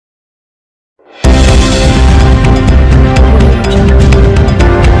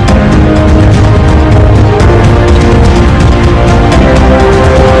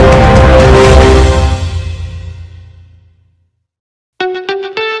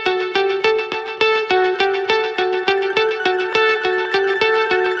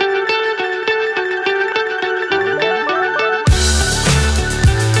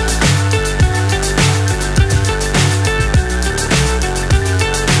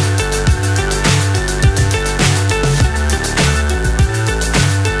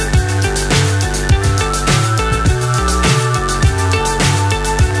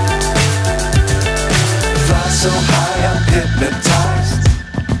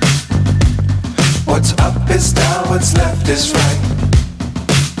Up is down, what's left is right.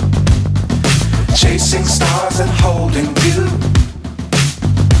 Chasing stars and holding you.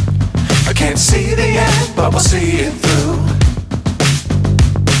 I can't see the end, but we'll see it through.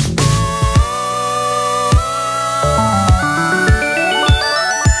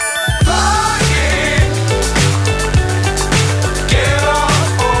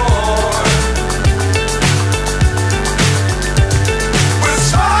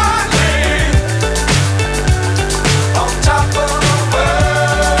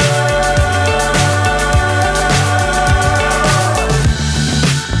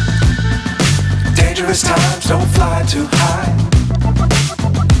 Times don't fly too high.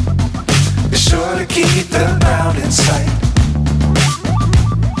 Be sure to keep the ground in sight.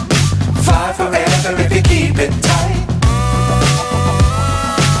 Fly forever if you keep it tight.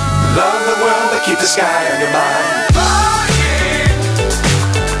 Love the world but keep the sky on your mind.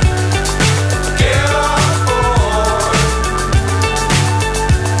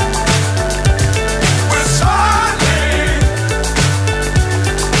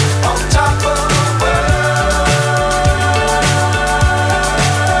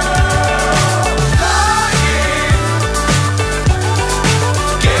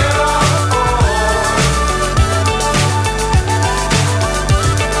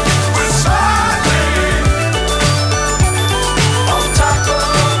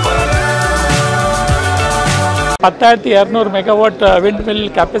 megawatt windmill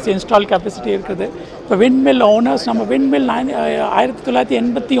capacity installed capacity இருக்குது. இப்போ windmill owners நம்ம windmill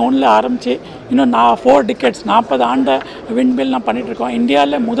 1981 ஆரம்பிச்சு இன்னும் 4 decades 40 ஆண்டு windmill நான் பண்ணிட்டு இருக்கோம்.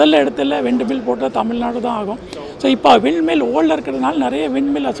 இந்தியாவில் முதல் இடத்துல windmill போட்டது தமிழ்நாடு தான் ஆகும். ஸோ இப்போ windmill ஓல்டில் இருக்கிறதுனால நிறைய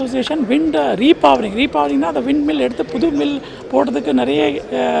windmill அசோசியேஷன் wind ரீபவரிங்னா அந்த windmill எடுத்து புது மில் போடுறதுக்கு நிறைய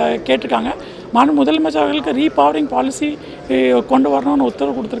கேட்டிருக்காங்க. முதலமைச்சர் அவர்களுக்கு ரீபவரிங் பாலிசி கொண்டு வரணும்னு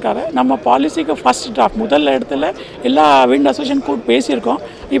உத்தரவு கொடுத்துருக்காரு. நம்ம பாலிசிக்கு ஃபர்ஸ்ட் டிராஃப்ட் முதல் இடத்துல எல்லா விண்ட் அசோசியேஷன் கூட பேசியிருக்கோம்.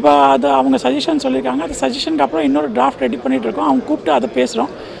 இப்போ அது அவங்க சஜஷன் சொல்லியிருக்காங்க. அது சஜஷனுக்கு அப்புறம் இன்னொரு டிராஃப்ட் ரெடி பண்ணிகிட்டு இருக்கோம். அவங்க கூப்பிட்டு அதை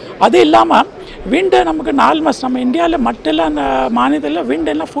பேசுகிறோம். அது இல்லாமல் விண்டு நமக்கு 4 மாதம் நம்ம இந்தியாவில் மட்டும் இல்லை அந்த மாநிலத்தில்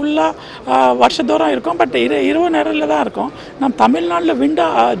விண்டு எல்லாம் ஃபுல்லாக வருஷத்தோறும் இருக்கும். பட் இரவு நேரத்தில் தான் இருக்கும். நம்ம தமிழ்நாட்டில் விண்டு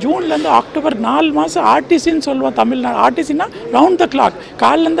ஜூன்லேருந்து அக்டோபர் 4 மாதம் ஆர்டிசின்னு சொல்லுவோம். Tamil Nadu ஆர்டிசின்னா round the clock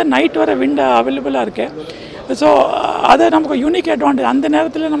காலிலேருந்து night வர விண்டு அவைலபிளாக இருக்குது. ஸோ அது நமக்கு யூனிக் அட்வான்டேஜ். அந்த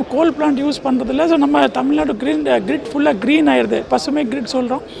நேரத்தில் நம்ம கோல் பிளான்ட் யூஸ் பண்ணுறதில்ல. ஸோ நம்ம தமிழ்நாடு கிரிட் ஃபுல்லாக க்ரீன் ஆயிடுது. பசுமை கிரிட்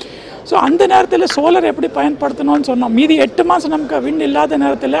சொல்கிறோம். ஸோ அந்த நேரத்தில் சோலார் எப்படி பயன்படுத்தணும்னு சொன்னோம். மீதி 8 மாதம் நமக்கு விண்ட் இல்லாத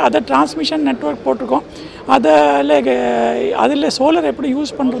நேரத்தில் அதை டிரான்ஸ்மிஷன் நெட்வொர்க் போட்டிருக்கோம். அதில் சோலார் எப்படி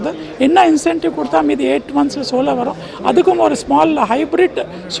யூஸ் பண்ணுறது, என்ன இன்சென்டிவ் கொடுத்தா மீதி 8 மந்த்ஸில் சோலார் வரும். அதுக்கும் ஒரு small hybrid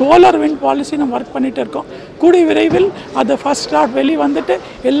solar wind policy நம்ம ஒர்க் பண்ணிகிட்டு இருக்கோம். கூடிய விரைவில் அது ஃபர்ஸ்ட் டிராஃப்ட் வெளியே வந்துட்டு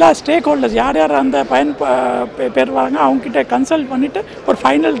எல்லா ஸ்டேக் ஹோல்டர்ஸ் யார் யார் அந்த பெறுவாங்க அவங்ககிட்ட கன்சல்ட் பண்ணிவிட்டு ஒரு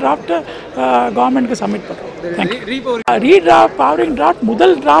ஃபைனல் டிராஃப்ட்டு கவர்மெண்ட்டுக்கு சப்மிட் பண்ணுறோம். பவரிங் டிராஃப்ட்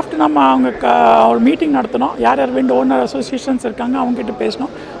முதல் டிராஃப்ட் நம்ம அவங்க ஒரு மீட்டிங் நடத்தணும். யார் யார் விண்ட் ஓனர் அசோசியேஷன்ஸ் இருக்காங்க அவங்ககிட்ட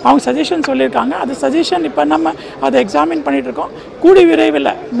பேசணும். அவங்க சஜஷன் சொல்லியிருக்காங்க. அது சஜஷன் இப்போ நம்ம அதை எக்ஸாமின் பண்ணிகிட்ருக்கோம். கூடி விரைவில்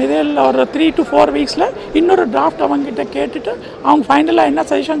ஒரு 3 to 4 வீக்ஸில் இன்னொரு டிராஃப்ட் அவங்ககிட்ட கேட்டுட்டு அவங்க ஃபைனலாக என்ன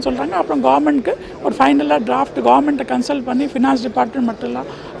சஜஷன் சொல்கிறாங்க அப்புறம் கவர்மெண்ட்டுக்கு ஒரு ஃபைனலாக டிராஃப்ட் கவர்மெண்ட்டை கன்சல்ட் பண்ணி ஃபினான்ஸ் டிபார்ட்மெண்ட் மட்டும் இல்லை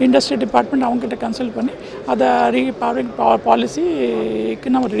இண்டஸ்ட்ரி டிபார்ட்மெண்ட் அவங்ககிட்ட கன்சல்ட் பண்ணி அதை ரீபவரிங் பாலிசிக்கு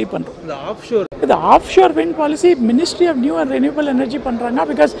நம்ம ரெடி பண்ணுறோம். இது offshore wind policy ministry of new and renewable energy பண்ணுறாங்க.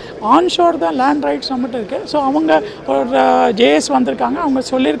 பிகாஸ் ஆன்ஷோர் தான் லேண்ட் ரைட்ஸ் நம்மகிட்ட இருக்குது. ஸோ அவங்க ஒரு ஜேஎஸ் வந்திருக்காங்க. அவங்க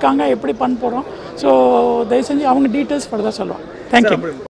சொல்லியிருக்காங்க எப்படி பண்ண போகிறோம். ஸோ தயவு செஞ்சு அவங்க டீட்டெயில்ஸ் ஃபர்தர் சொல்லுவாங்க. தேங்க்யூ.